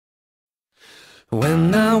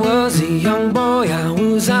When I was a young boy, I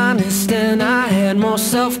was honest and I had more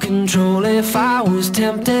self-control. If I was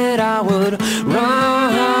tempted, I would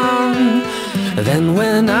run. Then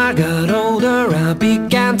when I got older, I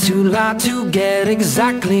began to lie to get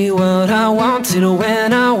exactly what I wanted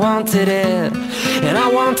when I wanted it, and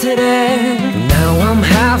I wanted it. Now I'm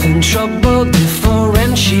having trouble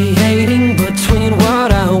differentiating between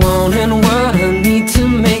what I want and what I need to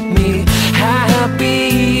make me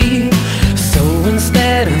happy. So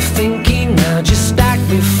instead of thinking, I just act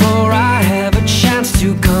before I have a chance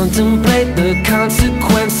to contemplate the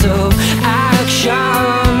consequence of action.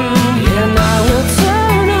 And I will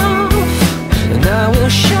turn off, and I will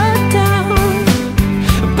shut down,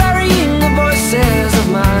 burying the voices of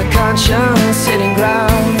my conscience hitting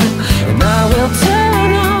ground. And I will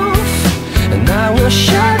turn off, and I will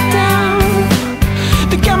shut down,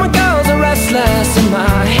 the chemicals are restless in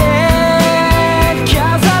my head.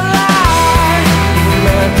 'Cause I lie,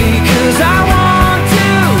 not because I want to,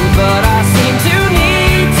 but I seem to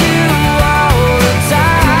need to all the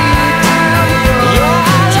time. Yeah,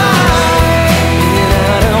 I lie, and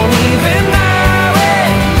I don't even know it.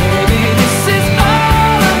 Maybe this is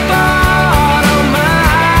all a part of my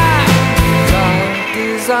dark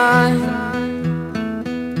design.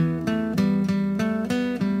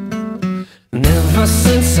 Ever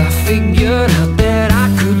since I figured out that I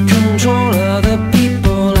could control other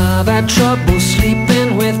people, I've had trouble sleeping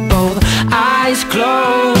with both eyes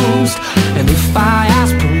closed. And if I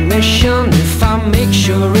ask permission, if I make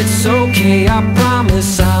sure it's okay, I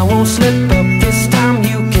promise I won't slip up this time.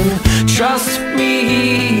 You can trust me,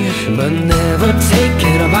 but never take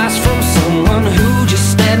advice from someone who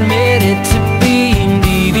just admitted to being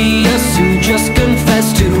devious, who just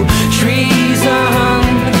confessed to treason.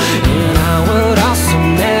 And I would also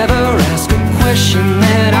never ask a question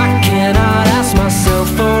that I cannot ask myself,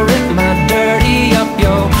 for it might dirty up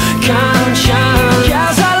your conscience.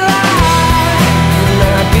 'Cause I lie,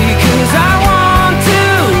 not because I want to,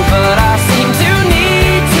 but I seem to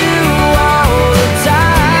need to all the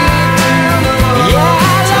time. Yeah,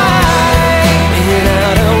 I lie, and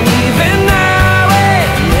I don't even know it.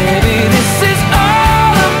 Maybe this is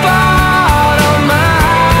all a part of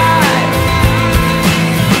mine.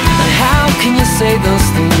 How can you say those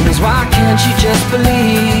things? Why can't you just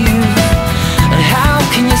believe? And how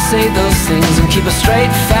can you say those things and keep a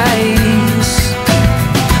straight face?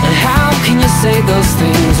 And how can you say those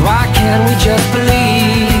things? Why can't we just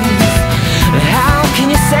believe? And how can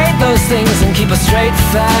you say those things and keep a straight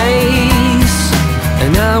face?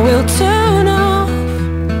 And I will turn off,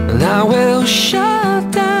 and I will shut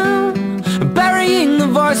down, burying the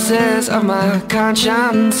voices of my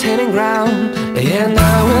conscience hitting ground. And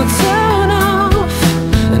I will turn off,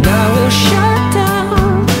 and I will shut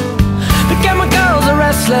down, the chemicals are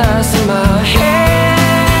restless